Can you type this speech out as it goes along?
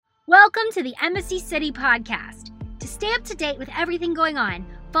Welcome to the Embassy City Podcast. To stay up to date with everything going on,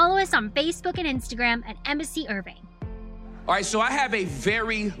 follow us on Facebook and Instagram at Embassy Irving. All right, so I have a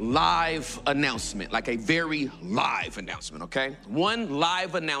very live announcement, okay? One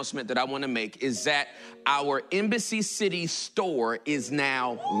live announcement that I want to make is that our Embassy City store is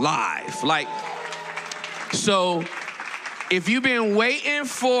now live. So if you've been waiting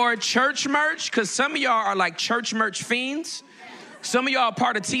for church merch, because some of y'all are like church merch fiends, some of y'all are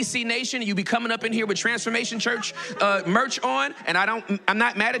part of TC Nation, and you be coming up in here with Transformation Church merch on, and I'm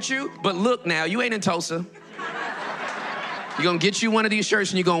not mad at you, but look now, you ain't in Tulsa. You're going to get you one of these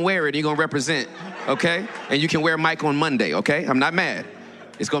shirts and you're going to wear it. You're going to represent, okay? And you can wear Mike on Monday, okay? I'm not mad.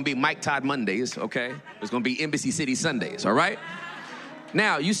 It's going to be Mike Todd Mondays, okay? It's going to be Embassy City Sundays, all right?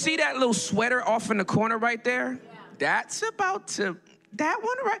 Now, you see that little sweater off in the corner right there? That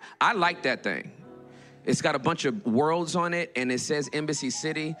one, right? I like that thing. It's got a bunch of worlds on it, and it says Embassy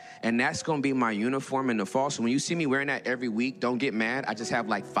City, and that's going to be my uniform in the fall. So when you see me wearing that every week, don't get mad. I just have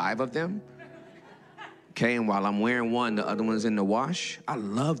like 5 of them. Okay, and while I'm wearing one, the other one's in the wash. I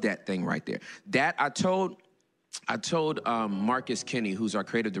love that thing right there. That I told Marcus Kinney, who's our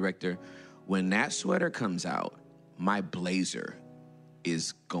creative director, when that sweater comes out, my blazer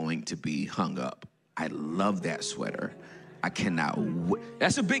is going to be hung up. I love that sweater. I cannot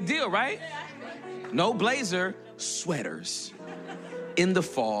That's a big deal, right? No blazer, sweaters. In the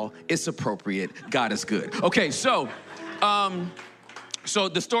fall, it's appropriate. God is good. Okay, so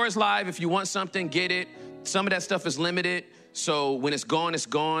the store is live. If you want something, get it. Some of that stuff is limited, so when it's gone, it's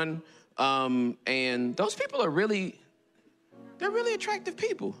gone. And those people they're really attractive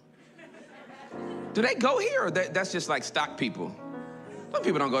people. Do they go here, or that's just like stock people? Some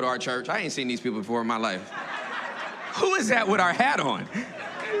people don't go to our church. I ain't seen these people before in my life. Who is that with our hat on?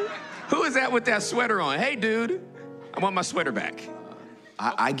 Who is that with that sweater on? Hey, dude, I want my sweater back.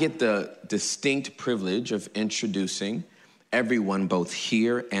 I get the distinct privilege of introducing everyone, both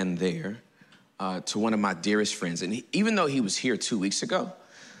here and there, to one of my dearest friends. And even though he was here 2 weeks ago,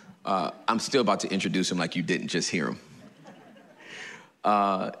 I'm still about to introduce him like you didn't just hear him.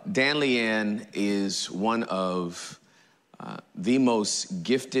 Dan Leanne is one of the most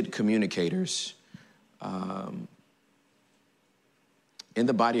gifted communicators in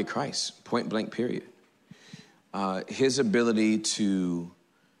the body of Christ, point blank, period. His ability to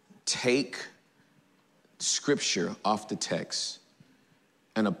take scripture off the text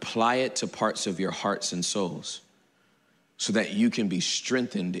and apply it to parts of your hearts and souls so that you can be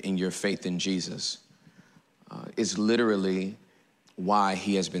strengthened in your faith in Jesus is literally why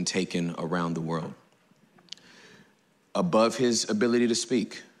he has been taken around the world. Above his ability to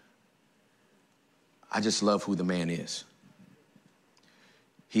speak, I just love who the man is.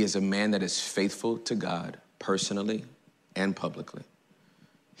 He is a man that is faithful to God personally and publicly.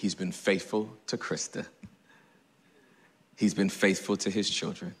 He's been faithful to Krista. He's been faithful to his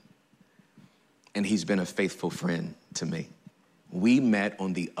children. And he's been a faithful friend to me. We met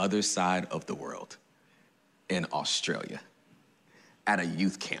on the other side of the world in Australia at a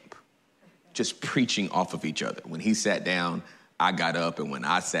youth camp, just preaching off of each other. When he sat down, I got up, and when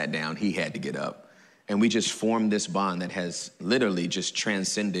I sat down, he had to get up. And we just formed this bond that has literally just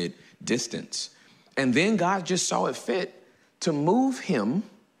transcended distance. And then God just saw it fit to move him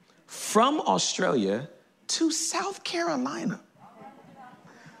from Australia to South Carolina.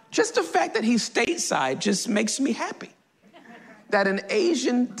 Just the fact that he's stateside just makes me happy. That an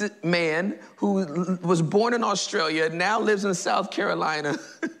Asian man who was born in Australia now lives in South Carolina.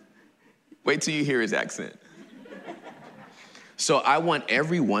 Wait till you hear his accent. So I want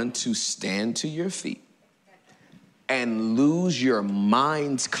everyone to stand to your feet and lose your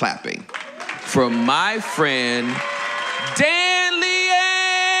minds clapping for my friend, Dan Leanne.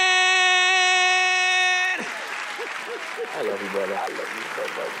 I love you, brother. I love you so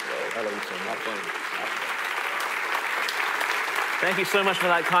much, bro. I love you so much. Thank you so much for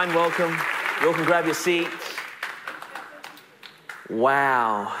that kind welcome. You all can grab your seats.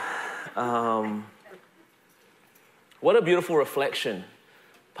 Wow. What a beautiful reflection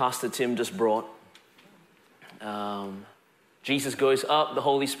Pastor Tim just brought. Jesus goes up, the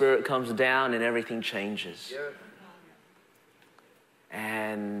Holy Spirit comes down, and everything changes. Yeah.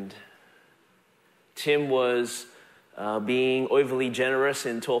 And Tim was being overly generous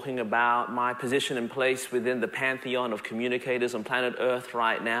in talking about my position and place within the pantheon of communicators on planet Earth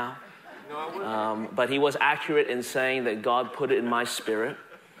right now. But he was accurate in saying that God put it in my spirit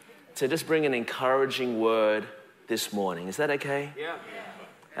to just bring an encouraging word this morning. Is that okay? Yeah.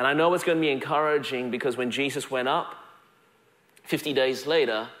 And I know it's going to be encouraging because when Jesus went up, 50 days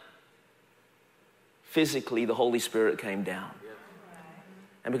later, physically the Holy Spirit came down.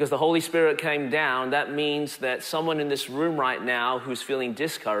 And because the Holy Spirit came down, that means that someone in this room right now who's feeling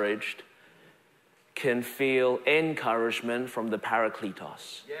discouraged can feel encouragement from the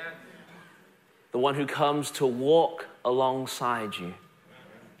Parakletos. Yeah. The one who comes to walk alongside you,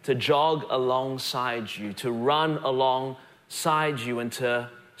 to jog alongside you, to run alongside you, and to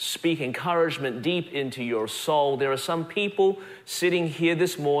speak encouragement deep into your soul. There are some people sitting here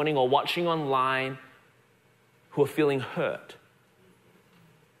this morning or watching online who are feeling hurt.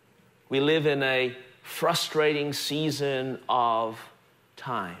 We live in a frustrating season of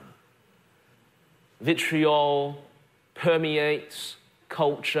time. Vitriol permeates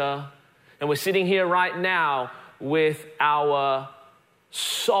culture, and we're sitting here right now with our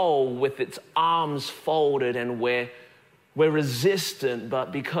soul with its arms folded, and we're resistant,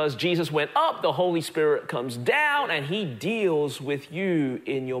 but because Jesus went up, the Holy Spirit comes down and he deals with you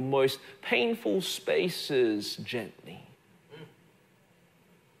in your most painful spaces gently.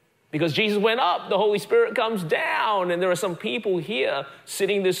 Because Jesus went up, the Holy Spirit comes down. And there are some people here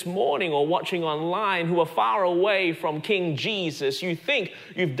sitting this morning or watching online who are far away from King Jesus. You think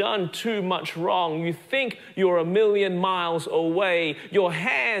you've done too much wrong. You think you're a million miles away. Your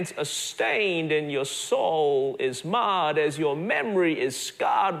hands are stained and your soul is marred as your memory is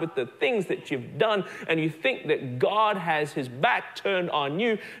scarred with the things that you've done. And you think that God has his back turned on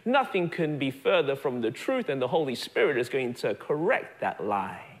you. Nothing can be further from the truth, and the Holy Spirit is going to correct that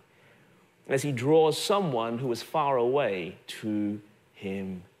lie as he draws someone who is far away to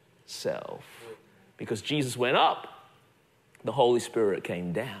himself. Because Jesus went up, the Holy Spirit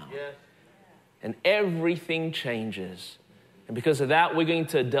came down. Yes. And everything changes. And because of that, we're going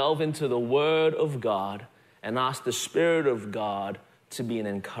to delve into the Word of God and ask the Spirit of God to be an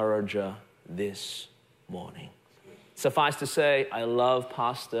encourager this morning. Suffice to say, I love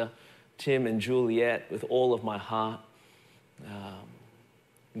Pastor Tim and Juliet with all of my heart.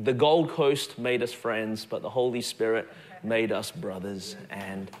 The Gold Coast made us friends, but the Holy Spirit made us brothers.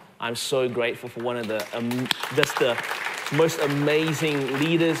 And I'm so grateful for one of the most amazing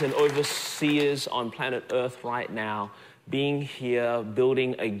leaders and overseers on planet Earth right now, being here,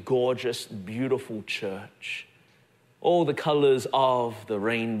 building a gorgeous, beautiful church. All the colors of the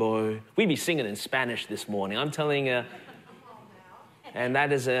rainbow. We'd be singing in Spanish this morning. I'm telling you. And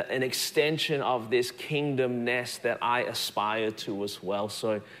that is an extension of this kingdom nest that I aspire to as well.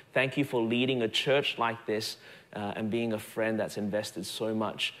 So thank you for leading a church like this and being a friend that's invested so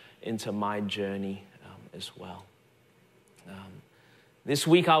much into my journey as well. This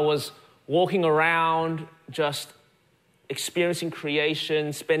week I was walking around just experiencing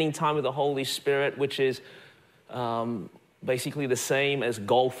creation, spending time with the Holy Spirit, which is basically the same as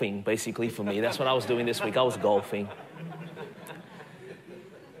golfing, basically for me. That's what I was doing this week. I was golfing.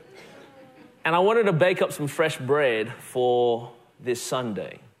 And I wanted to bake up some fresh bread for this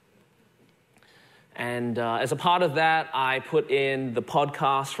Sunday. And as a part of that, I put in the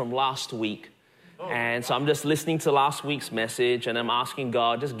podcast from last week. And so I'm just listening to last week's message, and I'm asking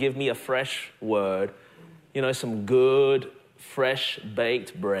God, just give me a fresh word. You know, some good, fresh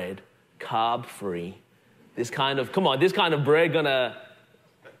baked bread, carb-free. This kind of bread gonna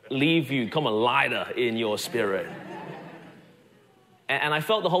leave you, lighter in your spirit. And I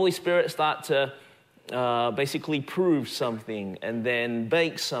felt the Holy Spirit start to basically prove something and then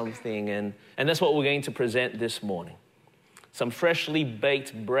bake something. And that's what we're going to present this morning. Some freshly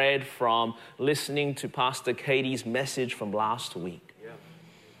baked bread from listening to Pastor Katie's message from last week. Yeah.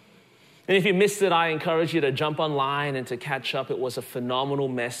 And if you missed it, I encourage you to jump online and to catch up. It was a phenomenal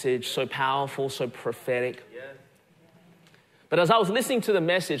message, so powerful, so prophetic. Yeah. But as I was listening to the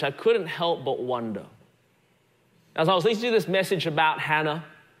message, I couldn't help but wonder. As I was listening to this message about Hannah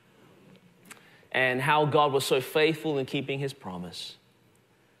and how God was so faithful in keeping his promise,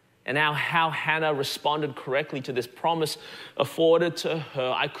 and how Hannah responded correctly to this promise afforded to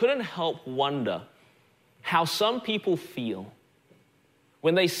her, I couldn't help wonder how some people feel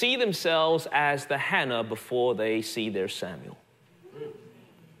when they see themselves as the Hannah before they see their Samuel.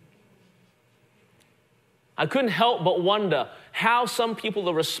 I couldn't help but wonder how some people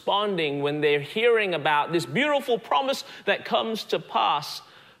are responding when they're hearing about this beautiful promise that comes to pass,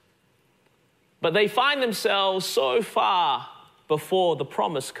 but they find themselves so far before the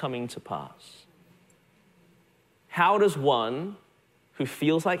promise coming to pass. How does one who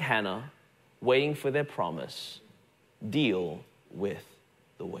feels like Hannah, waiting for their promise, deal with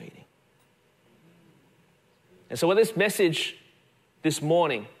the waiting? And so with this message this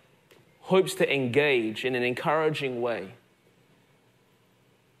morning, hopes to engage in an encouraging way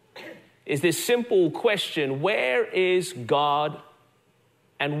is this simple question: where is God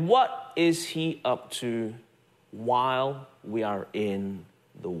and what is he up to while we are in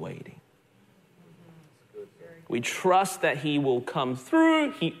the waiting. We trust that he will come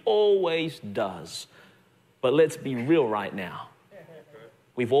through. He always does. But let's be real right now.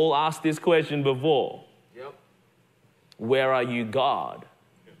 We've all asked this question before. Yep. Where are you, God,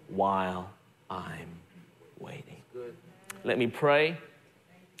 while I'm waiting? Good. Let me pray,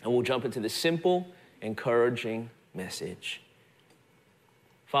 and we'll jump into the simple, encouraging message.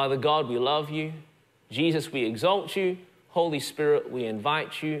 Father God, we love you. Jesus, we exalt you. Holy Spirit, we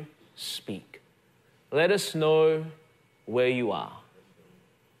invite you. Speak. Let us know where you are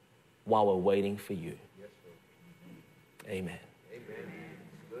while we're waiting for you. Amen.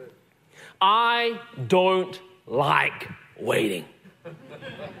 I don't like waiting.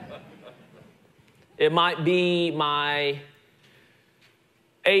 It might be my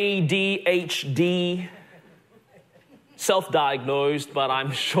ADHD, self-diagnosed, but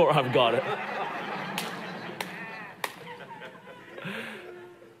I'm sure I've got it.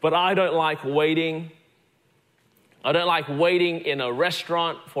 But I don't like waiting. I don't like waiting in a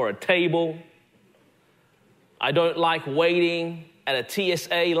restaurant for a table. I don't like waiting at a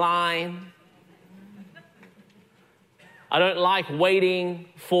TSA line. I don't like waiting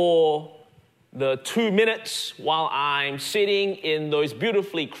for the 2 minutes while I'm sitting in those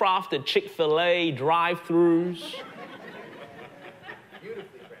beautifully crafted Chick-fil-A drive-thrus.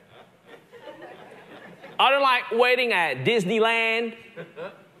 I don't like waiting at Disneyland.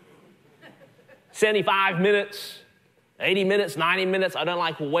 75 minutes, 80 minutes, 90 minutes. I don't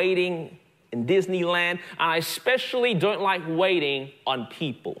like waiting in Disneyland. And I especially don't like waiting on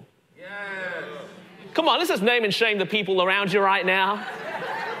people. Yes. Come on, let's just name and shame the people around you right now.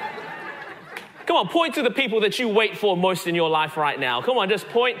 Come on, point to the people that you wait for most in your life right now. Come on, just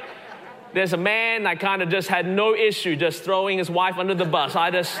point. There's a man that kind of just had no issue just throwing his wife under the bus. I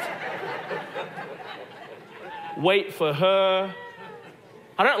just wait for her.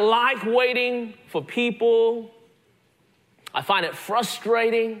 I don't like waiting for people. I find it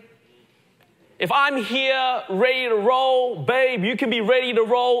frustrating. If I'm here ready to roll, babe, you can be ready to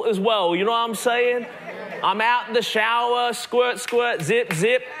roll as well. You know what I'm saying? I'm out in the shower, squirt, squirt, zip,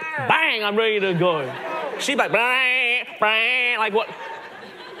 zip, bang, I'm ready to go. She's like, bang, bang, like what?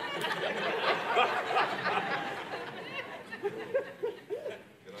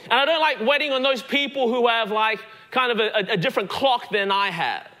 And I don't like waiting on those people who have like kind of a different clock than I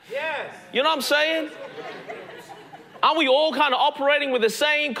have. Yes. You know what I'm saying? Aren't we all kind of operating with the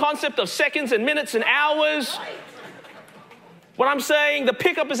same concept of seconds and minutes and hours? What I'm saying, the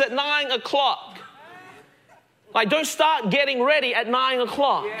pickup is at 9 o'clock. Like, don't start getting ready at 9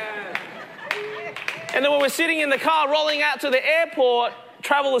 o'clock. Yeah. And then when we're sitting in the car rolling out to the airport,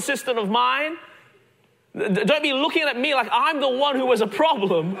 travel assistant of mine, don't be looking at me like I'm the one who was a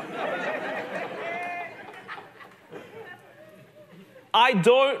problem. I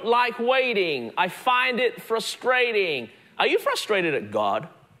don't like waiting. I find it frustrating. Are you frustrated at God?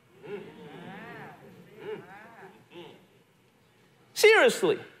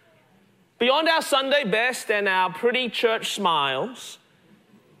 Seriously. Beyond our Sunday best and our pretty church smiles,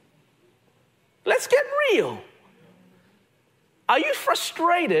 let's get real. Are you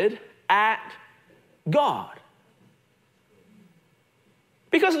frustrated at God?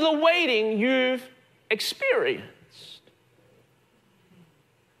 Because of the waiting you've experienced.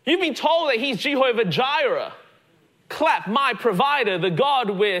 You've been told that he's Jehovah Jireh. Clap, my provider, the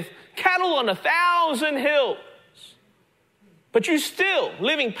God with cattle on 1,000 hills. But you're still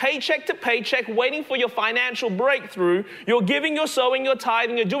living paycheck to paycheck, waiting for your financial breakthrough. You're giving, you're sowing, you're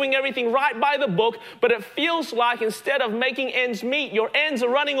tithing, you're doing everything right by the book, but it feels like instead of making ends meet, your ends are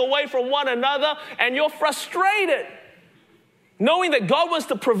running away from one another, and you're frustrated. Knowing that God wants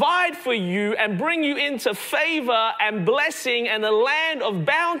to provide for you and bring you into favor and blessing and a land of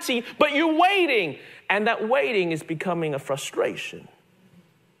bounty, but you're waiting. And that waiting is becoming a frustration.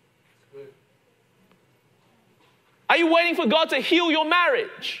 Are you waiting for God to heal your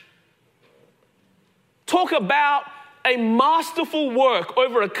marriage? Talk about a masterful work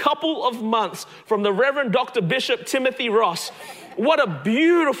over a couple of months from the Reverend Dr. Bishop Timothy Ross. What a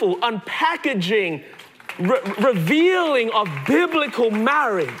beautiful unpackaging, revealing of biblical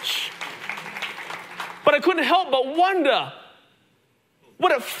marriage. But I couldn't help but wonder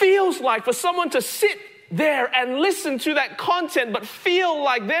what it feels like for someone to sit there and listen to that content but feel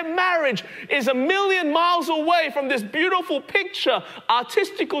like their marriage is a million miles away from this beautiful picture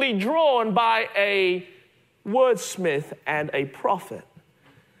artistically drawn by a wordsmith and a prophet.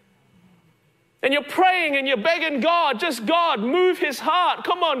 And you're praying and you're begging God, just God, move his heart.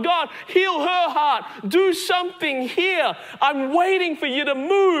 Come on, God, heal her heart. Do something here. I'm waiting for you to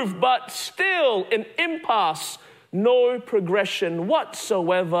move, but still an impasse no progression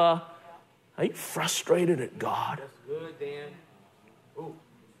whatsoever. Are you frustrated at God? That's good, Dan. Ooh.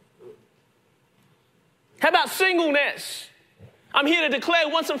 How about singleness? I'm here to declare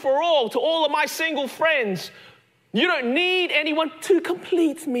once and for all to all of my single friends, you don't need anyone to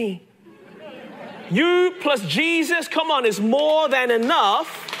complete me. You plus Jesus, come on, is more than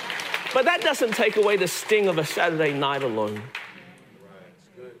enough. But that doesn't take away the sting of a Saturday night alone. Right, it's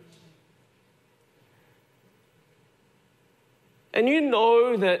good. And you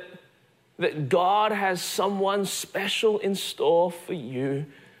know that God has someone special in store for you.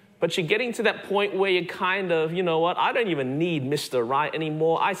 But you're getting to that point where you're kind of, you know what, I don't even need Mr. Right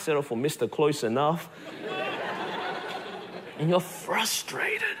anymore. I settle for Mr. Close Enough. And you're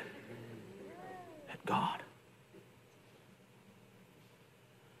frustrated at God.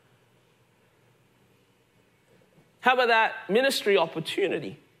 How about that ministry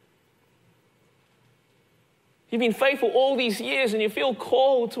opportunity? You've been faithful all these years and you feel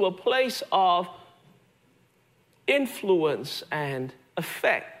called to a place of influence and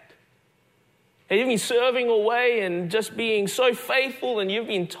effect. And you've been serving away and just being so faithful, and you've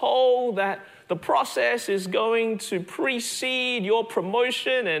been told that the process is going to precede your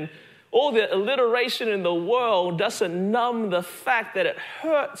promotion, and all the alliteration in the world doesn't numb the fact that it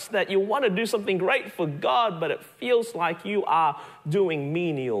hurts that you want to do something great for God, but it feels like you are doing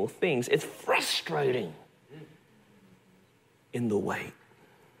menial things. It's frustrating in the wait.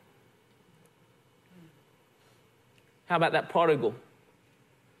 How about that prodigal?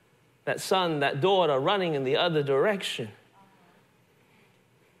 That son, that daughter running in the other direction.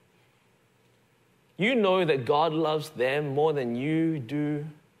 You know that God loves them more than you do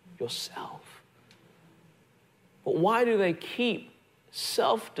yourself. But why do they keep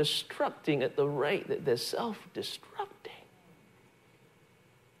self-destructing at the rate that they're self-destructing?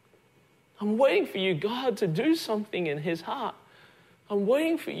 I'm waiting for you, God, to do something in his heart. I'm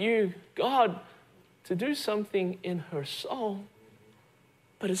waiting for you, God, to do something in her soul.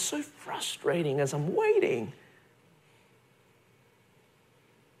 But it's so frustrating as I'm waiting.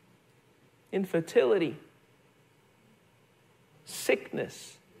 Infertility,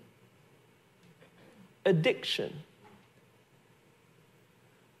 sickness, addiction.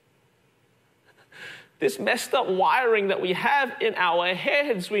 This messed up wiring that we have in our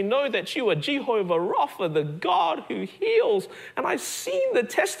heads, we know that you are Jehovah Rapha, the God who heals. And I've seen the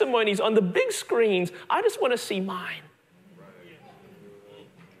testimonies on the big screens. I just want to see mine.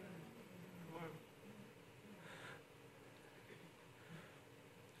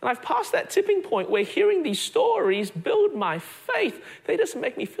 And I've passed that tipping point where hearing these stories build my faith. They just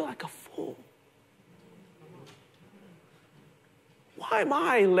make me feel like a fool. Why am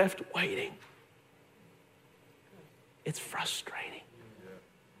I left waiting? It's frustrating.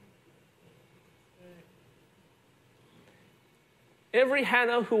 Every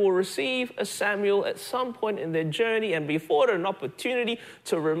Hannah who will receive a Samuel at some point in their journey and be afforded an opportunity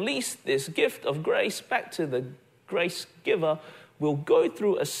to release this gift of grace back to the grace giver will go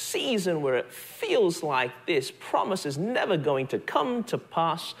through a season where it feels like this promise is never going to come to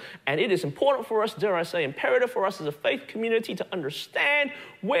pass. And it is important for us, dare I say, imperative for us as a faith community to understand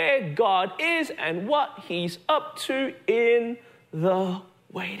where God is and what he's up to in the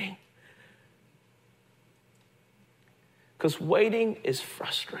waiting. Because waiting is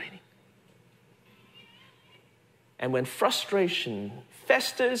frustrating. And when frustration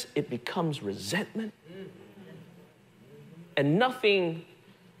festers, it becomes resentment. And nothing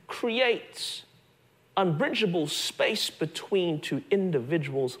creates unbridgeable space between two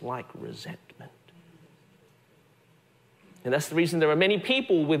individuals like resentment. And that's the reason there are many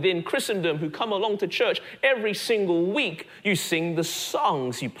people within Christendom who come along to church every single week. You sing the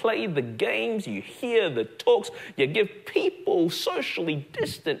songs, you play the games, you hear the talks, you give people socially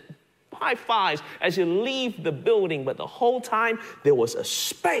distant high fives as you leave the building. But the whole time there was a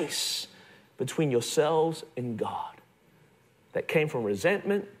space between yourselves and God that came from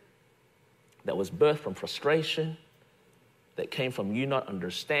resentment, that was birthed from frustration, that came from you not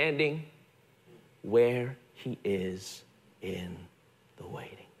understanding where he is in the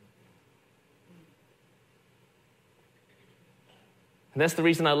waiting. And that's the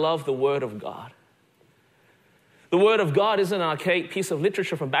reason I love the Word of God. The Word of God isn't an archaic piece of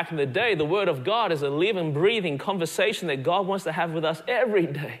literature from back in the day. The Word of God is a living, breathing conversation that God wants to have with us every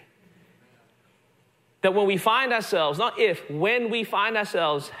day. That when we find ourselves, not if, when we find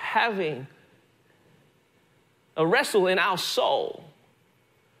ourselves having a wrestle in our soul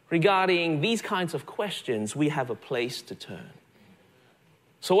regarding these kinds of questions, we have a place to turn.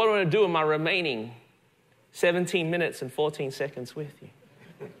 So what I'm going to do in my remaining 17 minutes and 14 seconds with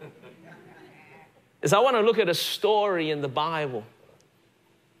you is I want to look at a story in the Bible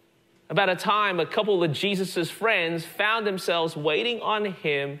about a time a couple of Jesus' friends found themselves waiting on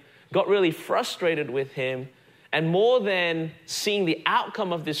him, got really frustrated with him, and more than seeing the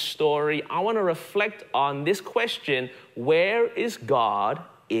outcome of this story, I want to reflect on this question: where is God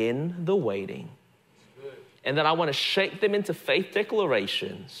in the waiting? And then I want to shape them into faith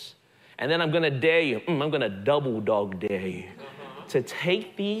declarations. And then I'm going to dare you, I'm going to double dog dare you to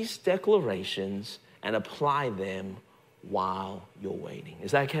take these declarations and apply them while you're waiting.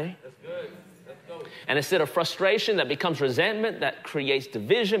 Is that okay? That's good. Let's go. And instead of frustration that becomes resentment, that creates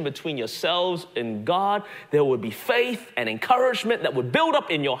division between yourselves and God, there would be faith and encouragement that would build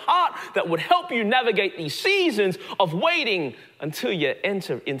up in your heart that would help you navigate these seasons of waiting until you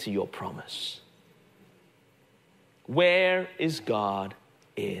enter into your promise. Where is God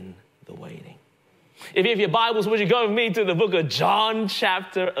in the waiting? If you have your Bibles, would you go with me to the book of John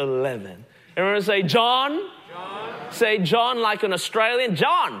chapter 11? Everyone say John. John. Say John like an Australian.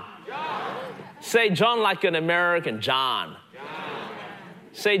 John. John. Say John like an American. John. John.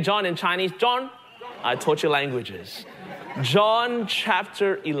 Say John in Chinese. John. I taught you languages. John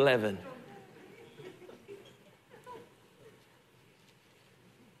chapter 11.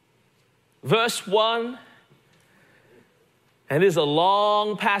 Verse 1. And it is a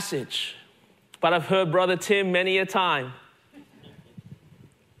long passage, but I've heard Brother Tim many a time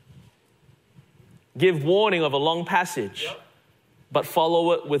give warning of a long passage, but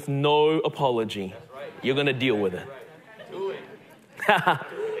follow it with no apology. Right. You're going to deal with it. Right. Do it.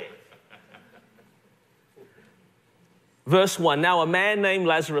 Verse 1, now a man named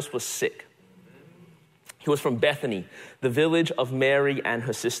Lazarus was sick. He was from Bethany, the village of Mary and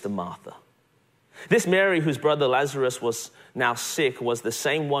her sister Martha. This Mary, whose brother Lazarus was now sick, was the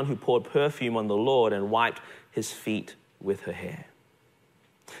same one who poured perfume on the Lord and wiped his feet with her hair.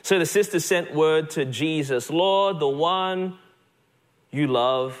 So the sisters sent word to Jesus, Lord, the one you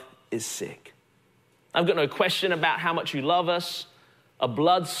love is sick. I've got no question about how much you love us. A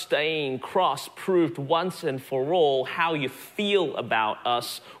blood-stained cross proved once and for all how you feel about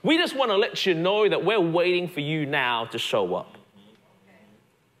us. We just want to let you know that we're waiting for you now to show up.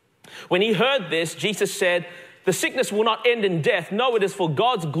 When he heard this, Jesus said, the sickness will not end in death. No, it is for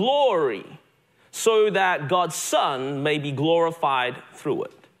God's glory, so that God's Son may be glorified through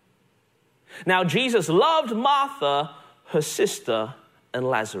it. Now, Jesus loved Martha, her sister, and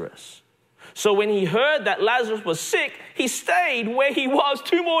Lazarus. So when he heard that Lazarus was sick, he stayed where he was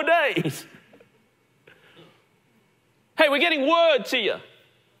 2 more days. Hey, we're getting word to you.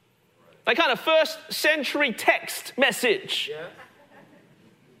 That kind of first century text message. Yeah.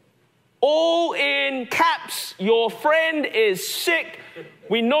 All in caps, your friend is sick.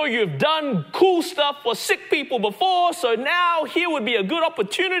 We know you've done cool stuff for sick people before, so now here would be a good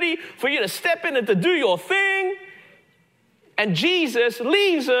opportunity for you to step in and to do your thing. And Jesus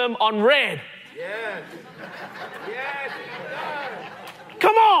leaves them on red. Yes. Yes.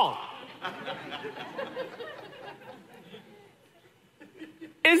 Come on.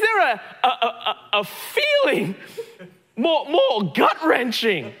 Is there a feeling more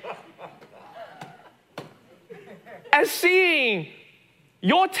gut-wrenching as seeing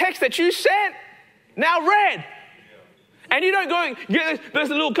your text that you sent now read? And you don't go, there's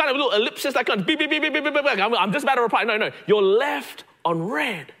a little kind of little ellipsis that comes beep, beep, beep, beep, beep, beep, beep. I'm just about to reply. No. You're left on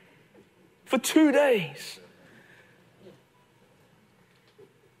red for 2 days.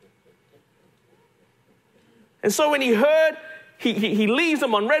 And so when he heard, he leaves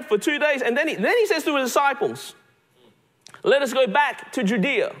them on red for 2 days. And then he says to his disciples, let us go back to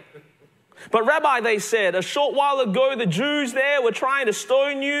Judea. But Rabbi, they said, a short while ago the Jews there were trying to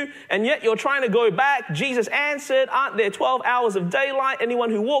stone you, and yet you're trying to go back. Jesus answered, aren't there 12 hours of daylight? Anyone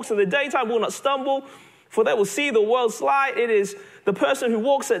who walks in the daytime will not stumble, for they will see the world's light. It is the person who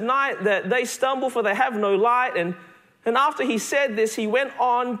walks at night that they stumble, for they have no light. And after he said this, he went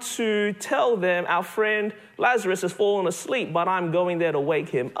on to tell them, our friend Lazarus has fallen asleep, but I'm going there to wake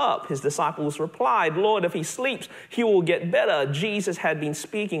him up. His disciples replied, Lord, if he sleeps, he will get better. Jesus had been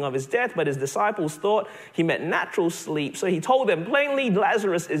speaking of his death, but his disciples thought he meant natural sleep. So he told them plainly,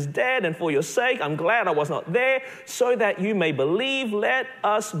 Lazarus is dead, and for your sake, I'm glad I was not there, so that you may believe. Let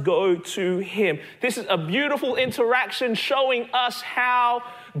us go to him. This is a beautiful interaction showing us how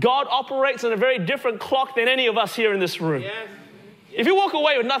God operates on a very different clock than any of us here in this room. Yes. If you walk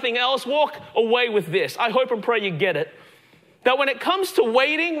away with nothing else, walk away with this. I hope and pray you get it. That when it comes to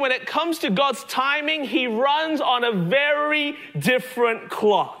waiting, when it comes to God's timing, he runs on a very different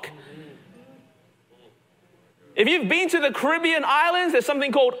clock. If you've been to the Caribbean islands, there's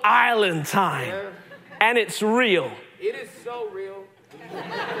something called island time. And it's real. It is so real.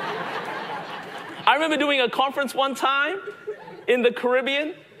 I remember doing a conference one time in the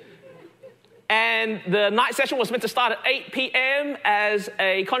Caribbean, and the night session was meant to start at 8 p.m. As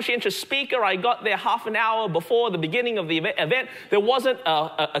a conscientious speaker, I got there half an hour before the beginning of the event. There wasn't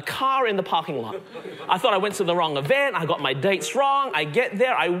a car in the parking lot. I thought I went to the wrong event. I got my dates wrong. I get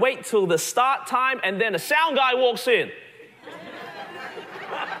there. I wait till the start time, and then a sound guy walks in.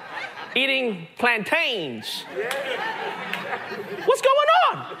 Eating plantains. What's going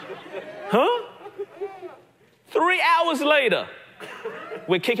on? Huh? 3 hours later,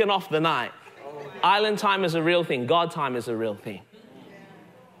 we're kicking off the night. Island time is a real thing. God time is a real thing.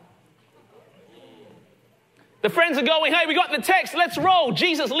 The friends are going, hey, we got the text, let's roll.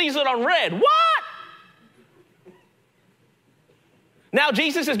 Jesus leaves it on red. What? Now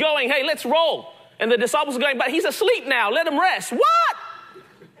Jesus is going, hey, let's roll. And the disciples are going, but he's asleep now. Let him rest. What?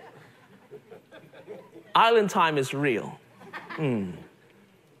 Island time is real.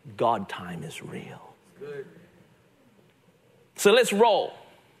 God time is real. So let's roll.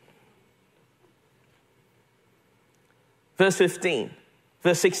 Verse 16.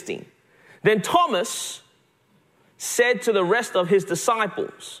 Then Thomas said to the rest of his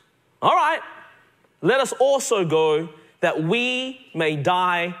disciples, all right, let us also go that we may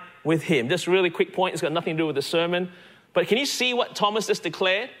die with him. Just a really quick point. It's got nothing to do with the sermon. But can you see what Thomas just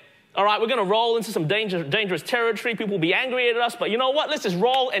declared? All right, we're going to roll into some dangerous territory. People will be angry at us. But you know what? Let's just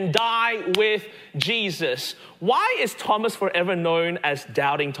roll and die with Jesus. Why is Thomas forever known as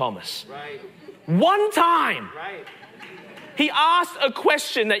Doubting Thomas? Right. One time. Right. He asked a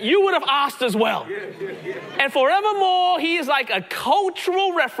question that you would have asked as well. And forevermore, he is like a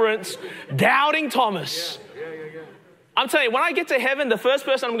cultural reference, Doubting Thomas. I'm telling you, when I get to heaven, the first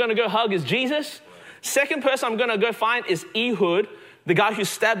person I'm going to go hug is Jesus. Second person I'm going to go find is Ehud, the guy who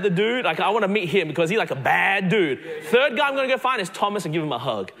stabbed the dude. Like, I want to meet him because he's like a bad dude. Third guy I'm going to go find is Thomas and give him a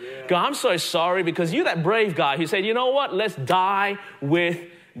hug. Go, I'm so sorry because you're that brave guy who said, you know what? Let's die with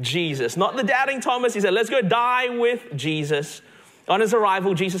Jesus. Not the Doubting Thomas. He said, let's go die with Jesus. On his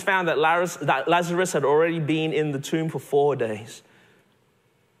arrival, Jesus found that Lazarus had already been in the tomb for 4 days.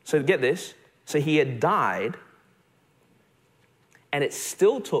 So get this. So he had died, and it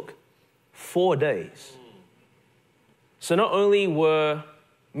still took 4 days. So not only were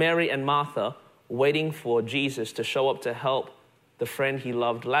Mary and Martha waiting for Jesus to show up to help the friend he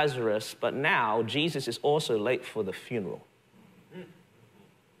loved, Lazarus, but now Jesus is also late for the funeral.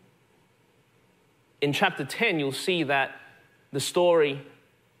 In chapter 10, you'll see that the story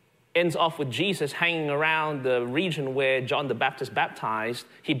ends off with Jesus hanging around the region where John the Baptist baptized.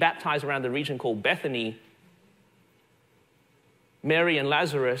 He baptized around the region called Bethany. Mary and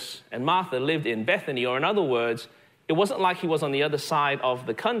Lazarus and Martha lived in Bethany, or in other words, it wasn't like he was on the other side of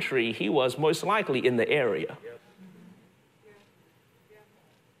the country. He was most likely in the area.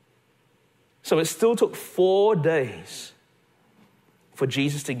 So it still took 4 days for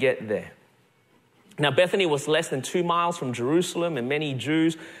Jesus to get there. Now, Bethany was less than 2 miles from Jerusalem, and many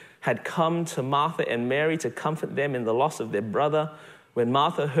Jews had come to Martha and Mary to comfort them in the loss of their brother. When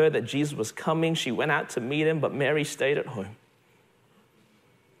Martha heard that Jesus was coming, she went out to meet him, but Mary stayed at home.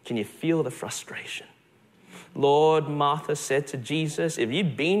 Can you feel the frustration? Lord, Martha said to Jesus, if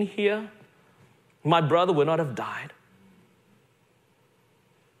you'd been here, my brother would not have died.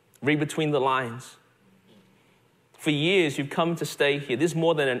 Read between the lines. For years, you've come to stay here. This is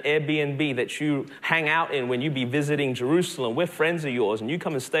more than an Airbnb that you hang out in when you be visiting Jerusalem. We're friends of yours, and you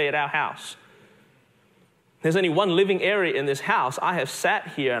come and stay at our house. There's only one living area in this house. I have sat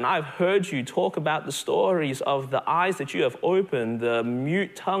here, and I've heard you talk about the stories of the eyes that you have opened, the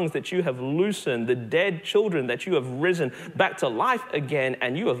mute tongues that you have loosened, the dead children that you have risen back to life again,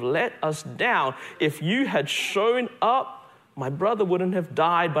 and you have let us down. If you had shown up, my brother wouldn't have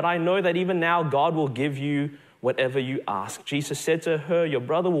died, but I know that even now God will give you whatever you ask. Jesus said to her, your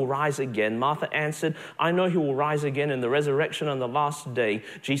brother will rise again. Martha answered, I know he will rise again in the resurrection on the last day.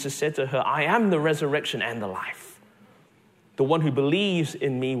 Jesus said to her, I am the resurrection and the life. The one who believes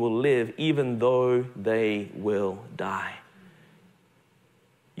in me will live even though they will die.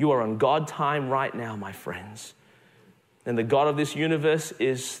 You are on God time right now, my friends. And the God of this universe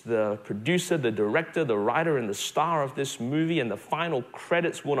is the producer, the director, the writer, and the star of this movie. And the final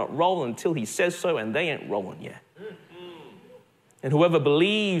credits will not roll until he says so, and they ain't rolling yet. And whoever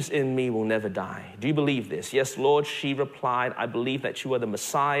believes in me will never die. Do you believe this? Yes, Lord, she replied, I believe that you are the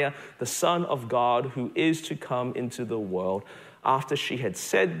Messiah, the Son of God, who is to come into the world. After she had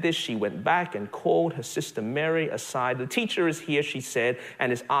said this, she went back and called her sister Mary aside. The teacher is here, she said,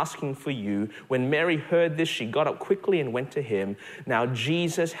 and is asking for you. When Mary heard this, she got up quickly and went to him. Now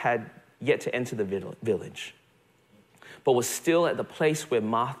Jesus had yet to enter the village, but was still at the place where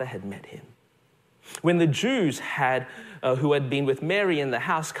Martha had met him. When the Jews who had been with Mary in the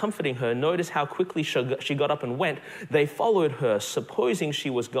house comforting her noticed how quickly she got up and went, they followed her, supposing she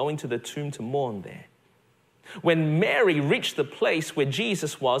was going to the tomb to mourn there. When Mary reached the place where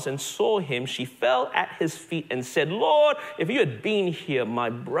Jesus was and saw him, she fell at his feet and said, "Lord, if you had been here, my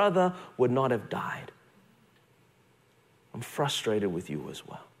brother would not have died." I'm frustrated with you as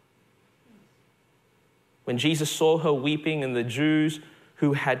well. When Jesus saw her weeping and the Jews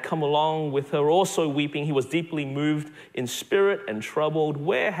who had come along with her also weeping, he was deeply moved in spirit and troubled.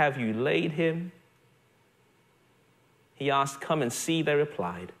 "Where have you laid him?" He asked. "Come and see," they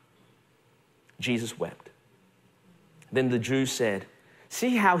replied. Jesus wept. Then the Jews said,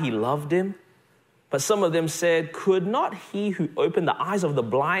 "See how he loved him?" But some of them said, "Could not he who opened the eyes of the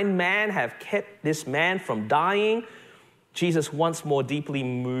blind man have kept this man from dying?" Jesus, once more deeply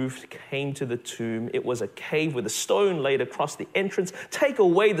moved, came to the tomb. It was a cave with a stone laid across the entrance. "Take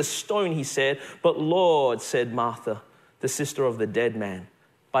away the stone," he said. "But Lord," said Martha, the sister of the dead man,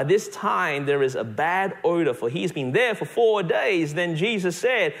 "by this time there is a bad odor, for he's been there for 4 days." Then Jesus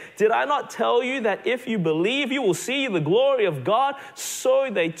said, "Did I not tell you that if you believe, you will see the glory of God?" So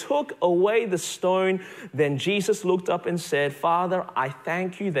they took away the stone. Then Jesus looked up and said, "Father, I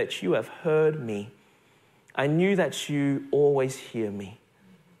thank you that you have heard me. I knew that you always hear me.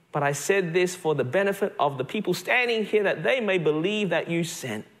 But I said this for the benefit of the people standing here, that they may believe that you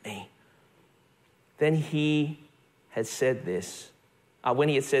sent me." Then when he had said this,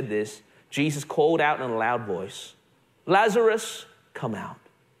 Jesus called out in a loud voice, "Lazarus, come out."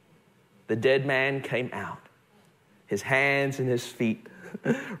 The dead man came out, his hands and his feet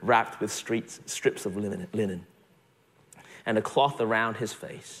wrapped with strips of linen and a cloth around his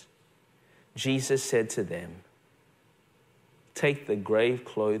face. Jesus said to them, "Take the grave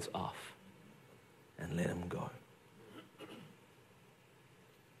clothes off and let him go."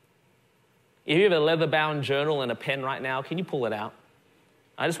 If you have a leather-bound journal and a pen right now, can you pull it out?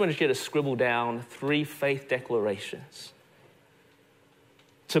 I just want you to scribble down 3 faith declarations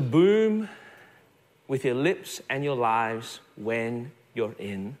to boom with your lips and your lives when you're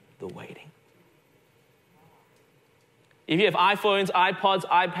in the waiting. If you have iPhones, iPods,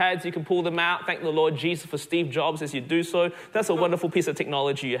 iPads, you can pull them out. Thank the Lord Jesus for Steve Jobs as you do so. That's a wonderful piece of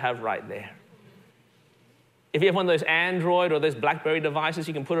technology you have right there. If you have one of those Android or those BlackBerry devices,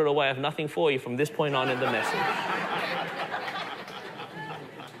 you can put it away. I have nothing for you from this point on in the message.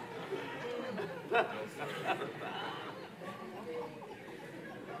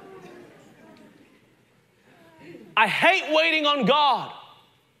 I hate waiting on God.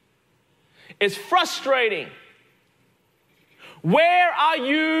 It's frustrating. Where are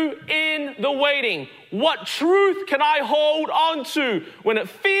you in the waiting? What truth can I hold on to when it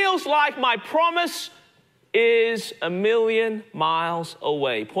feels like my promise is a million miles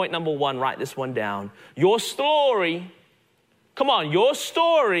away? Point number 1, write this one down. Your story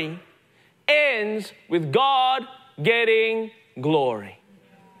ends with God getting glory.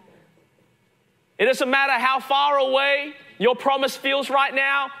 It doesn't matter how far away your promise feels right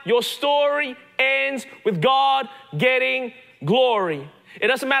now, your story ends with God getting glory. It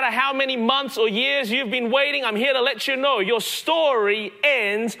doesn't matter how many months or years you've been waiting, I'm here to let you know your story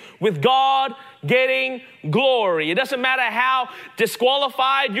ends with God getting glory. It doesn't matter how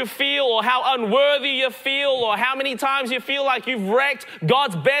disqualified you feel or how unworthy you feel or how many times you feel like you've wrecked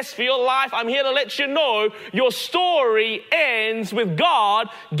God's best for your life. I'm here to let you know your story ends with God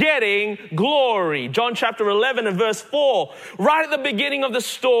getting glory. John chapter 11 and verse 4, right at the beginning of the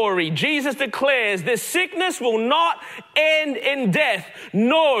story, Jesus declares, "This sickness will not end in death.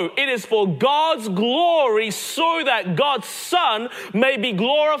 No, it is for God's glory, so that God's Son may be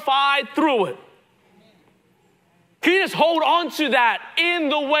glorified through it." Can you just hold on to that in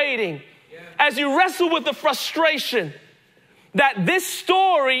the waiting as you wrestle with the frustration that this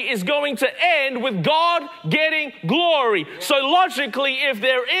story is going to end with God getting glory? So logically, if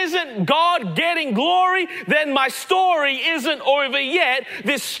there isn't God getting glory, then my story isn't over yet.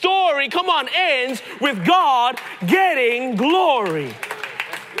 This story, ends with God getting glory.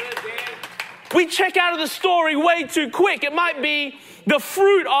 We check out of the story way too quick. It might be the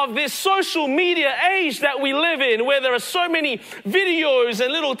fruit of this social media age that we live in, where there are so many videos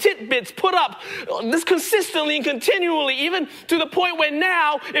and little tidbits put up this consistently and continually, even to the point where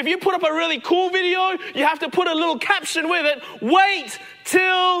now, if you put up a really cool video, you have to put a little caption with it, "Wait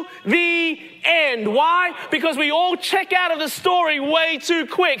till the end." Why? Because we all check out of the story way too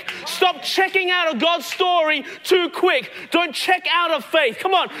quick. Stop checking out of God's story too quick. Don't check out of faith.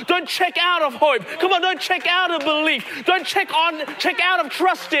 Don't check out of hope. Don't check out of belief. Don't check out of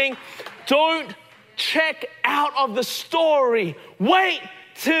trusting. Don't check out of the story. Wait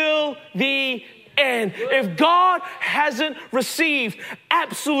till the end. If God hasn't received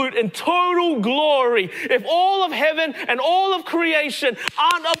absolute and total glory, if all of heaven and all of creation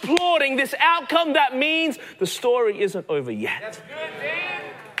aren't applauding this outcome, that means the story isn't over yet. That's good, Dan.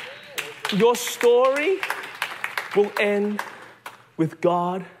 Your story will end with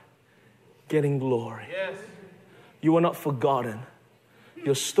God getting glory. Yes. You are not forgotten.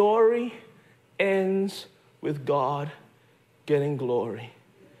 Your story ends with God getting glory.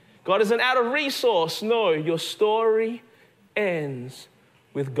 God isn't out of resource. No, your story ends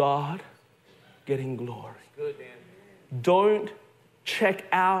with God getting glory. Good, Dan. Don't check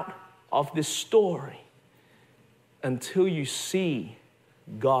out of this story until you see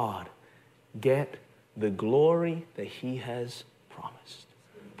God get the glory that he has promised.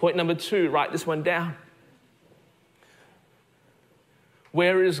 Point number 2, write this one down.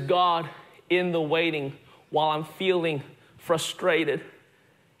 Where is God in the waiting while I'm feeling frustrated?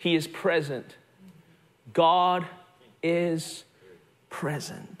 He is present. God is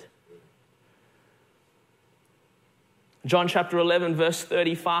present. John chapter 11, verse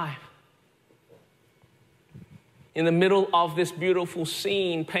 35. In the middle of this beautiful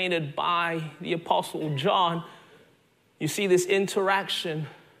scene painted by the Apostle John, you see this interaction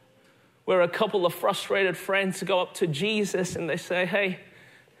where a couple of frustrated friends go up to Jesus and they say, hey,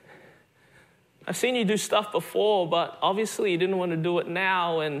 I've seen you do stuff before, but obviously you didn't want to do it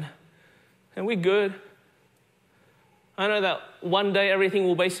now, and we're good. I know that one day everything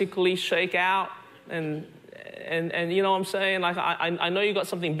will basically shake out, and you know what I'm saying? Like I know you got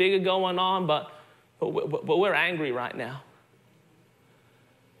something bigger going on, but we're angry right now.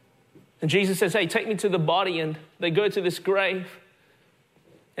 And Jesus says, hey, take me to the body, and they go to this grave.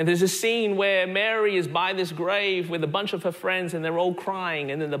 And there's a scene where Mary is by this grave with a bunch of her friends, and they're all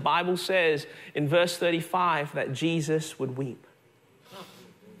crying. And then the Bible says in verse 35 that Jesus would weep.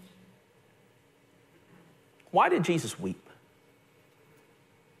 Why did Jesus weep?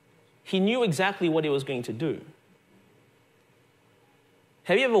 He knew exactly what he was going to do.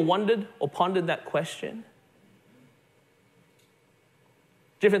 Have you ever wondered or pondered that question?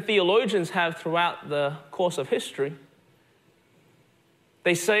 Different theologians have throughout the course of history.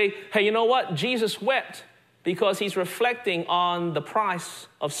 They say, hey, you know what? Jesus wept because he's reflecting on the price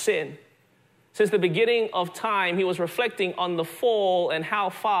of sin. Since the beginning of time, he was reflecting on the fall and how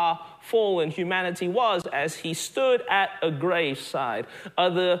far fallen humanity was as he stood at a graveside.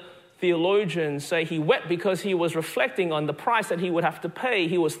 Other theologians say he wept because he was reflecting on the price that he would have to pay.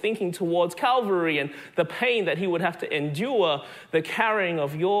 He was thinking towards Calvary and the pain that he would have to endure, the carrying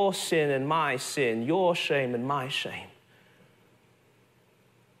of your sin and my sin, your shame and my shame.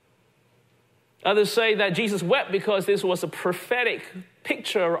 Others say that Jesus wept because this was a prophetic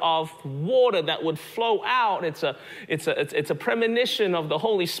picture of water that would flow out. It's a premonition of the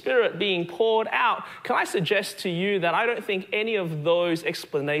Holy Spirit being poured out. Can I suggest to you that I don't think any of those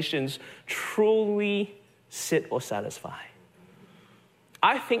explanations truly sit or satisfy?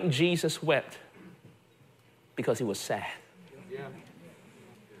 I think Jesus wept because he was sad. Yeah.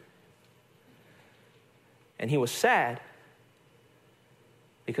 And he was sad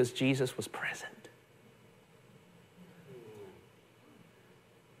because Jesus was present.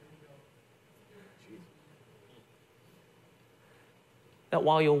 That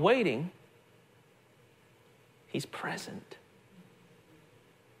while you're waiting, he's present.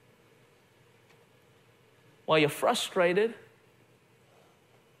 While you're frustrated,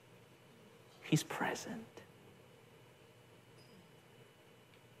 he's present.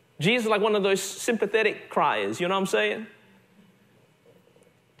 Jesus is like one of those sympathetic criers, you know what I'm saying?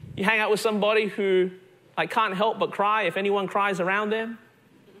 You hang out with somebody who can't help but cry if anyone cries around them.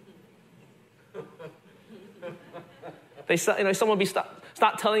 They start, someone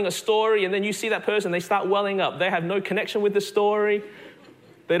start telling a story, and then you see that person, they start welling up. They have no connection with the story.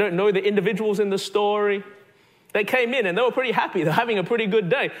 They don't know the individuals in the story. They came in and they were pretty happy. They're having a pretty good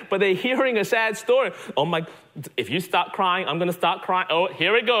day, but they're hearing a sad story. Oh my, if you start crying, I'm going to start crying. Oh,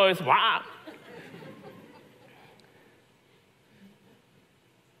 here it goes. Wow.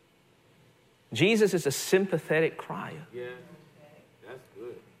 Jesus is a sympathetic crier. Yeah, that's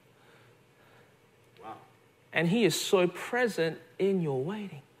good. Wow. And he is so present in your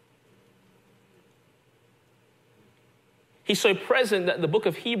waiting. He's so present that the book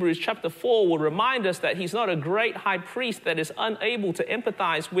of Hebrews chapter 4 will remind us that he's not a great high priest that is unable to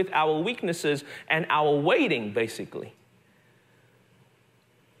empathize with our weaknesses and our waiting, basically.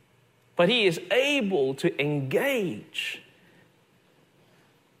 But he is able to engage.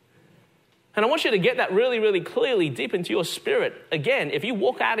 And And I want you to get that really, really clearly deep into your spirit. Again, if you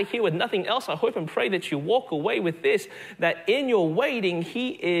walk out of here with nothing else, I hope and pray that you walk away with this, that in your waiting, he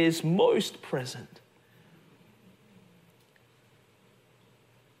is most present.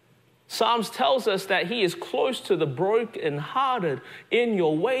 Psalms tells us that he is close to the brokenhearted. In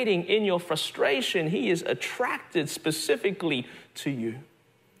your waiting, in your frustration, he is attracted specifically to you.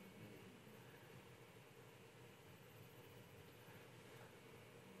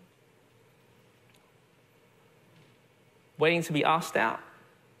 Waiting to be asked out.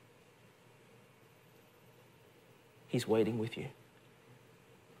 He's waiting with you.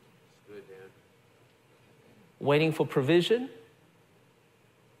 Good, Dan. Waiting for provision.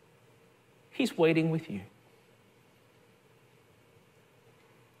 He's waiting with you.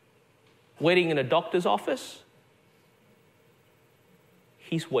 Waiting in a doctor's office.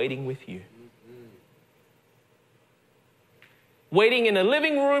 He's waiting with you. Waiting in a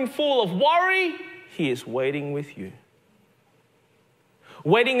living room full of worry. He is waiting with you.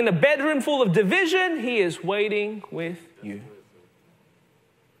 Waiting in a bedroom full of division, he is waiting with you.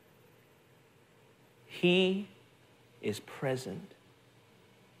 He is present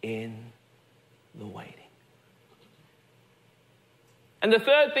in the waiting. And the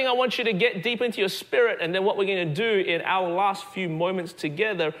third thing I want you to get deep into your spirit, and then what we're going to do in our last few moments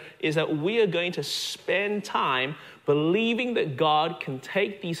together, is that we are going to spend time believing that God can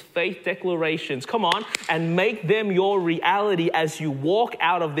take these faith declarations, come on, and make them your reality as you walk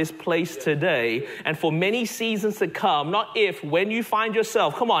out of this place today and for many seasons to come. Not if, when you find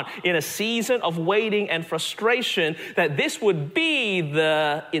yourself, come on, in a season of waiting and frustration, that this would be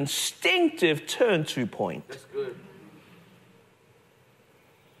the instinctive turn-to point. That's good.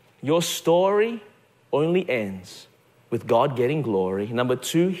 Your story only ends with God getting glory. Number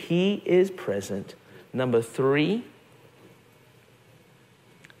 2, he is present. Number 3,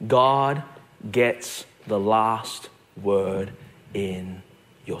 God gets the last word in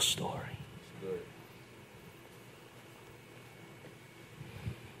your story.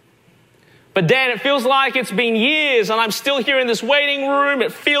 But Dan, it feels like it's been years and I'm still here in this waiting room.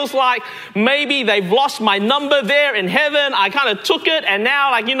 It feels like maybe they've lost my number there in heaven. I kind of took it and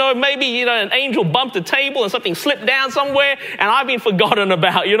now, maybe an angel bumped the table and something slipped down somewhere and I've been forgotten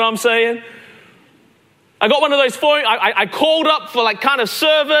about. You know what I'm saying? I got one of those phones. I called up for kind of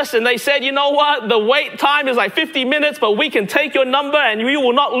service and they said, you know what? The wait time is 50 minutes, but we can take your number and you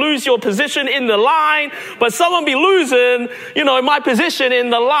will not lose your position in the line. But someone be losing, my position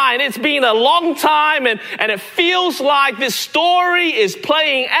in the line. It's been a long time and it feels like this story is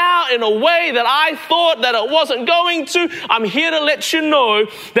playing out in a way that I thought that it wasn't going to. I'm here to let you know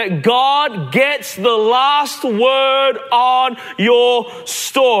that God gets the last word on your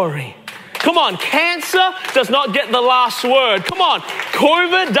story. Come on, cancer does not get the last word. Come on,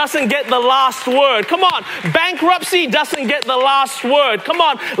 COVID doesn't get the last word. Come on, bankruptcy doesn't get the last word. Come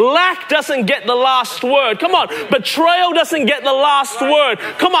on, lack doesn't get the last word. Come on, betrayal doesn't get the last word.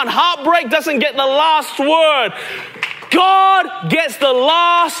 Come on, heartbreak doesn't get the last word. God gets the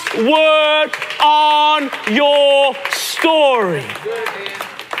last word on your story.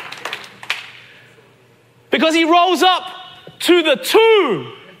 Because he rolls up to the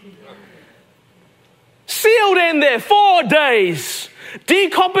tomb. Sealed in there 4 days.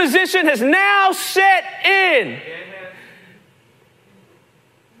 Decomposition has now set in.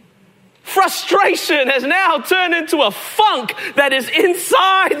 Frustration has now turned into a funk that is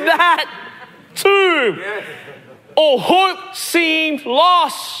inside that tomb. All hope seemed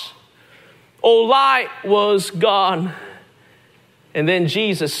lost. All light was gone. And then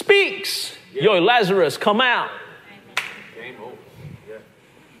Jesus speaks. Yo, Lazarus, come out.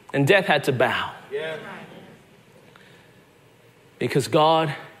 And death had to bow. Because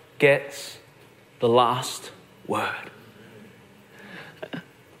God gets the last word.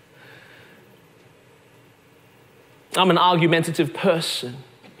 I'm an argumentative person.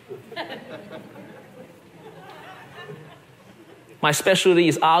 My specialty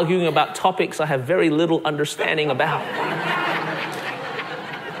is arguing about topics I have very little understanding about.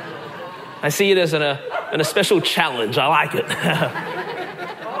 I see it as a special challenge. I like it.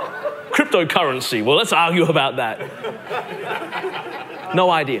 Cryptocurrency. Well, let's argue about that. No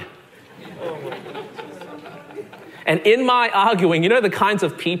idea. And in my arguing, the kinds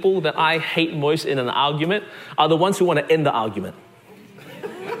of people that I hate most in an argument are the ones who want to end the argument.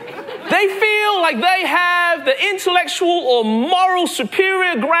 They feel like they have the intellectual or moral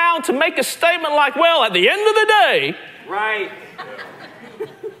superior ground to make a statement like, well, at the end of the day... Right.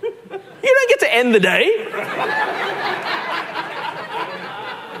 You don't get to end the day.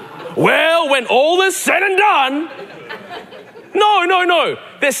 Well, when all is said and done, No.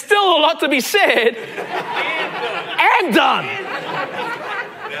 There's still a lot to be said and done.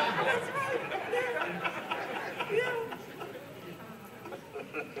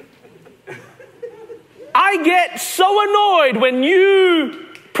 I get so annoyed when you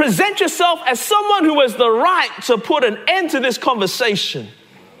present yourself as someone who has the right to put an end to this conversation,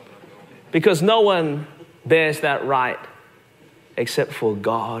 because no one bears that right except for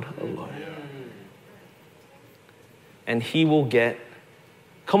God alone. And he will get,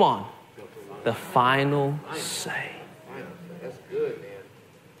 come on, the final say. That's good, man.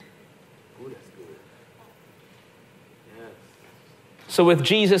 Ooh, that's good. Yes. So with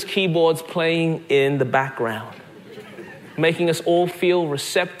Jesus' keyboards playing in the background, making us all feel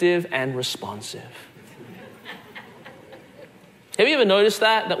receptive and responsive. Have you ever noticed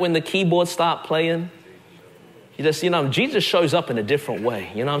that when the keyboards start playing, you just, Jesus shows up in a different way.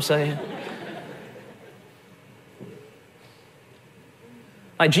 You know what I'm saying?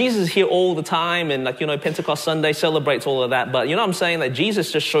 Like Jesus is here all the time, and Pentecost Sunday celebrates all of that. But you know what I'm saying? That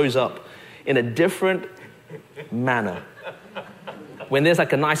Jesus just shows up in a different manner. When there's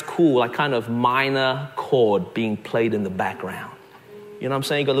like a nice, cool, like kind of minor chord being played in the background. You know what I'm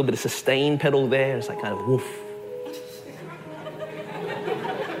saying? You got a little bit of sustain pedal there. It's like kind of woof.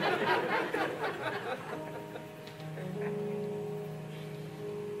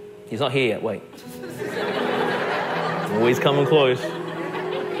 He's not here yet, wait. Always coming close.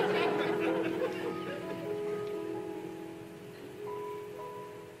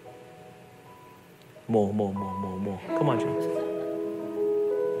 More. Come on, James.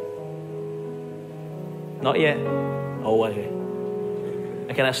 Not yet. Oh, okay.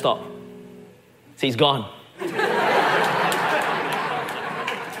 And can I stop? See, he's gone.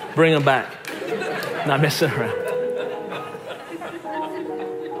 Bring him back. Not messing around.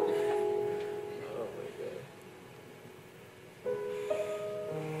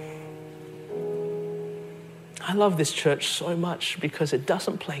 I love this church so much because it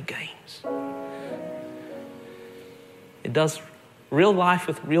doesn't play games. It does real life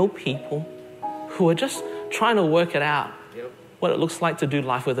with real people who are just trying to work it out, what it looks like to do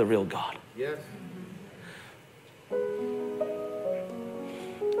life with a real God. Yes.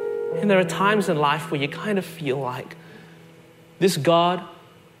 And there are times in life where you kind of feel like this God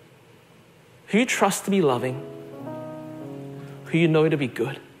who you trust to be loving, who you know to be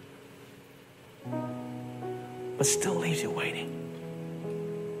good, but still leaves you waiting.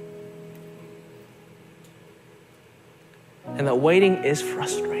 And that waiting is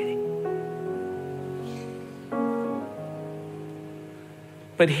frustrating.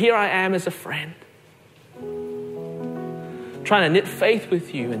 But here I am as a friend, trying to knit faith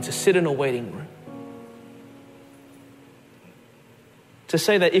with you and to sit in a waiting room. To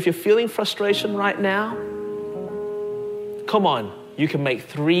say that if you're feeling frustration right now, come on, you can make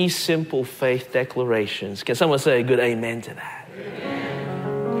 3 simple faith declarations. Can someone say a good amen to that?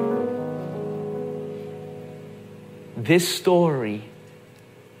 This story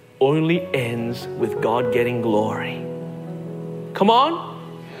only ends with God getting glory. Come on.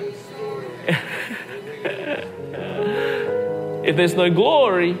 If there's no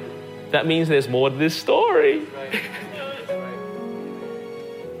glory, that means there's more to this story.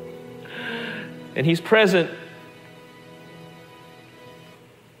 And he's present.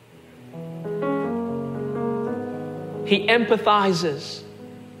 He empathizes.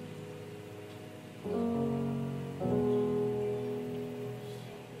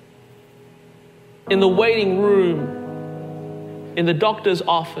 In the waiting room, in the doctor's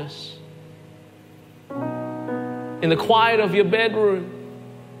office, in the quiet of your bedroom,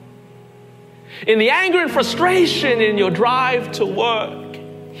 in the anger and frustration in your drive to work,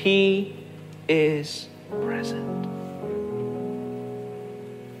 he is present.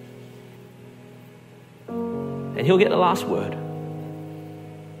 And he'll get the last word.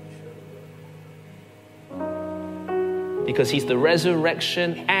 Because he's the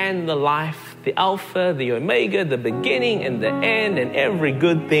resurrection and the life, the Alpha, the Omega, the beginning and the end, and every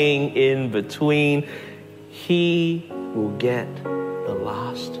good thing in between. He will get the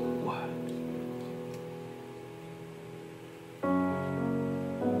last word.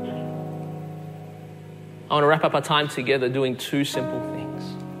 I want to wrap up our time together doing 2 simple things.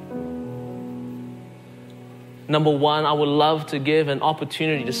 Number 1, I would love to give an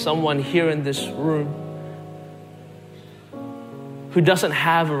opportunity to someone here in this room who doesn't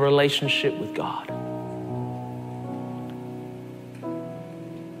have a relationship with God.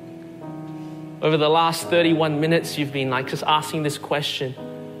 Over the last 31 minutes, you've been just asking this question.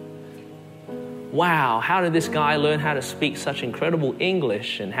 Wow, how did this guy learn how to speak such incredible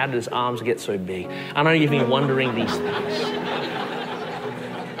English? And how did his arms get so big? I know you've been wondering these things.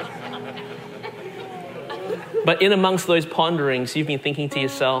 But in amongst those ponderings, you've been thinking to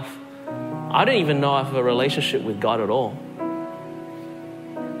yourself, I don't even know I have a relationship with God at all.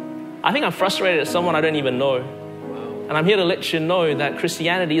 I think I'm frustrated at someone I don't even know. And I'm here to let you know that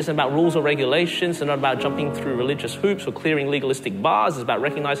Christianity isn't about rules or regulations. It's not about jumping through religious hoops or clearing legalistic bars. It's about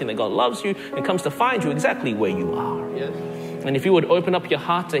recognizing that God loves you and comes to find you exactly where you are. Yes. And if you would open up your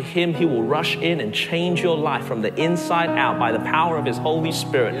heart to Him, He will rush in and change your life from the inside out by the power of His Holy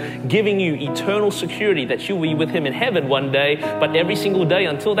Spirit, giving you eternal security that you'll be with Him in heaven one day. But every single day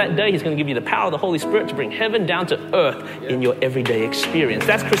until that day, He's going to give you the power of the Holy Spirit to bring heaven down to earth in your everyday experience.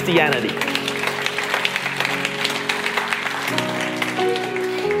 That's Christianity.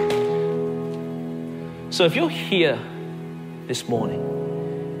 So if you're here this morning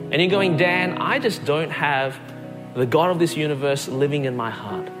and you're going, Dan, I just don't have the God of this universe living in my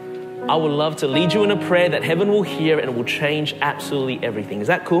heart, I would love to lead you in a prayer that heaven will hear and will change absolutely everything. Is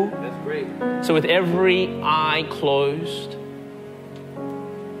that cool? That's great. So with every eye closed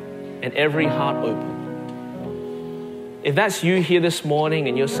and every heart open, if that's you here this morning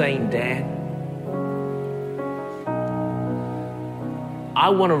and you're saying, Dan, I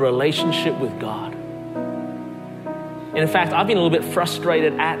want a relationship with God. And in fact, I've been a little bit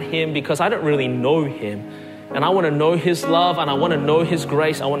frustrated at Him because I don't really know Him. And I want to know His love and I want to know His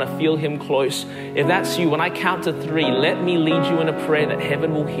grace. I want to feel Him close. If that's you, when I count to 3, let me lead you in a prayer that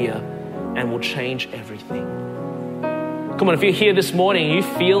heaven will hear and will change everything. Come on, if you're here this morning and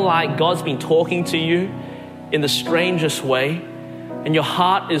you feel like God's been talking to you in the strangest way, and your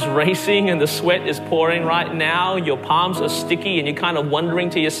heart is racing and the sweat is pouring right now, your palms are sticky and you're kind of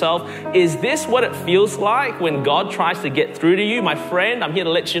wondering to yourself, is this what it feels like when God tries to get through to you? My friend, I'm here to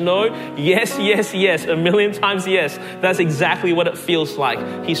let you know, yes, yes, yes, 1,000,000 times yes. That's exactly what it feels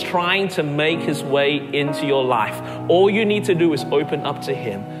like. He's trying to make His way into your life. All you need to do is open up to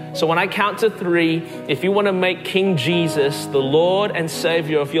Him. So when I count to 3, if you want to make King Jesus the Lord and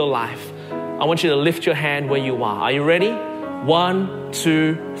Savior of your life, I want you to lift your hand where you are. Are you ready? 1,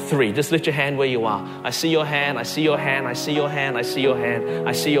 2, 3. Just lift your hand where you are. I see your hand. I see your hand. I see your hand. I see your hand.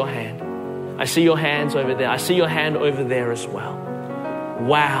 I see your hand. I see your hands over there. I see your hand over there as well.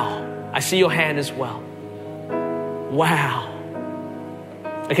 Wow. I see your hand as well. Wow.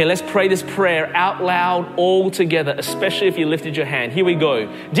 Okay, let's pray this prayer out loud all together, especially if you lifted your hand. Here we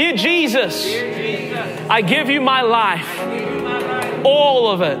go. Dear Jesus, I give you my life. All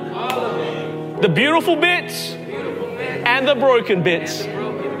of it. The beautiful bits and the broken bits.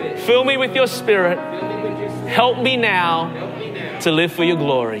 Fill me with your Spirit. Help me now to live for your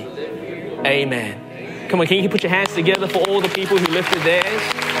glory. Amen. Come on, can you put your hands together for all the people who lifted theirs?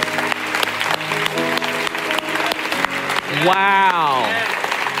 Wow.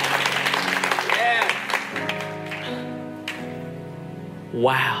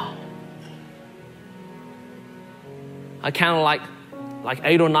 Wow. I counted like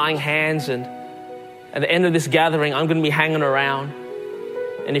 8 or 9 hands, and at the end of this gathering, I'm going to be hanging around.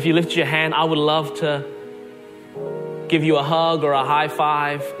 And if you lift your hand, I would love to give you a hug or a high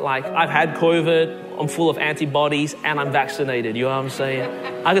five. Like, I've had COVID, I'm full of antibodies, and I'm vaccinated. You know what I'm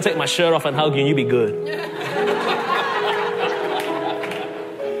saying? I could take my shirt off and hug you, and you'd be good.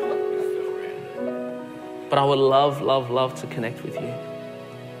 But I would love, love, love to connect with you.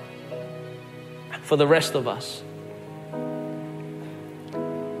 For the rest of us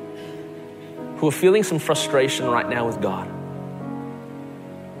who are feeling some frustration right now with God.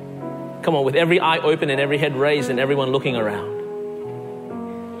 Come on, with every eye open and every head raised and everyone looking around.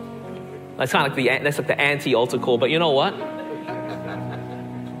 That's kind of like the anti-altar call, but you know what?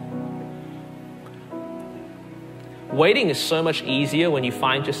 Waiting is so much easier when you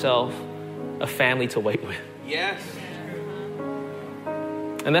find yourself a family to wait with. Yes.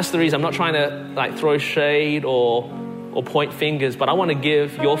 And that's the reason I'm not trying to throw shade or point fingers, but I want to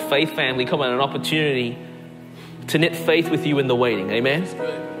give your faith family, come on, an opportunity to knit faith with you in the waiting. Amen?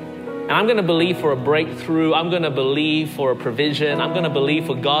 And I'm going to believe for a breakthrough. I'm going to believe for a provision. I'm going to believe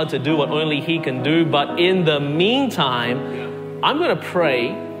for God to do what only He can do. But in the meantime, I'm going to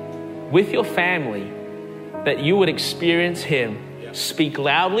pray with your family that you would experience Him. Speak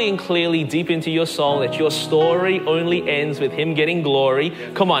loudly and clearly deep into your soul that your story only ends with Him getting glory.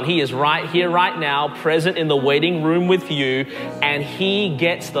 Come on, He is right here, right now, present in the waiting room with you, and He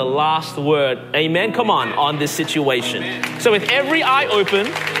gets the last word. Amen? Come on this situation. So with every eye open,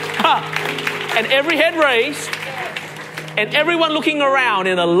 and every head raised, and everyone looking around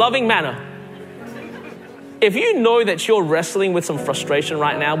in a loving manner, if you know that you're wrestling with some frustration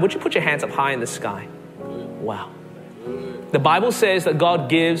right now, would you put your hands up high in the sky? Wow. The Bible says that God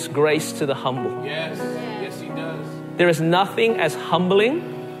gives grace to the humble. Yes. Yes, He does. There is nothing as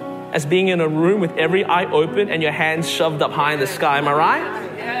humbling as being in a room with every eye open and your hands shoved up high in the sky. Am I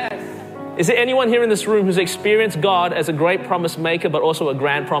right? Yes. Is there anyone here in this room who's experienced God as a great promise maker, but also a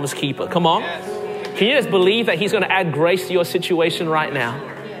grand promise keeper? Come on. Can you just believe that he's going to add grace to your situation right now?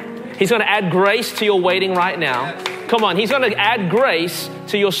 He's going to add grace to your waiting right now. Come on, he's going to add grace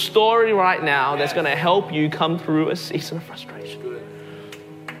to your story right now that's going to help you come through a season of frustration.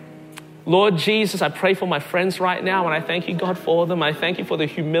 Lord Jesus, I pray for my friends right now, and I thank you, God, for them. I thank you for the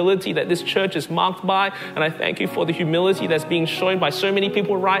humility that this church is marked by, and I thank you for the humility that's being shown by so many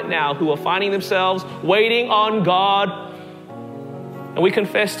people right now who are finding themselves waiting on God. And we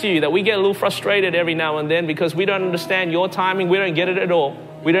confess to you that we get a little frustrated every now and then because we don't understand your timing. We don't get it at all.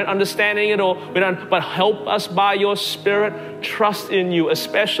 We don't understand it at all. But help us by your Spirit trust in you,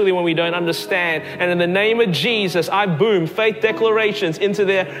 especially when we don't understand. And in the name of Jesus, I boom faith declarations into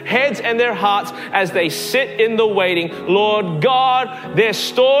their heads and their hearts as they sit in the waiting. Lord God, their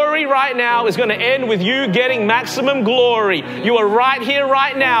story right now is going to end with you getting maximum glory. You are right here,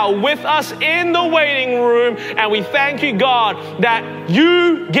 right now, with us in the waiting room. And we thank you, God, that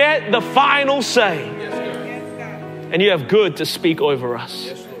you get the final say. And you have good to speak over us.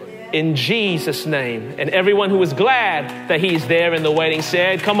 In Jesus' name. And everyone who is glad that he's there in the waiting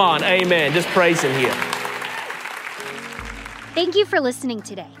said, come on, amen. Just praise him here. Thank you for listening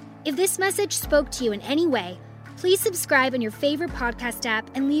today. If this message spoke to you in any way, please subscribe on your favorite podcast app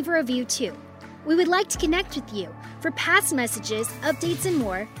and leave a review too. We would like to connect with you. For past messages, updates, and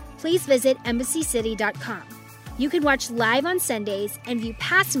more, please visit embassycity.com. You can watch live on Sundays and view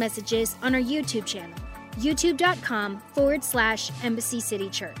past messages on our YouTube channel, youtube.com/Embassy City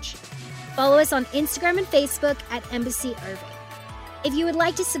Church. Follow us on Instagram and Facebook at Embassy Irving. If you would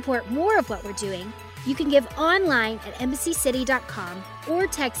like to support more of what we're doing, you can give online at embassycity.com or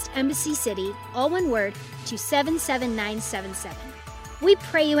text Embassy City, all one word, to 77977. We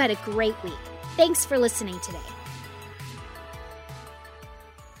pray you had a great week. Thanks for listening today.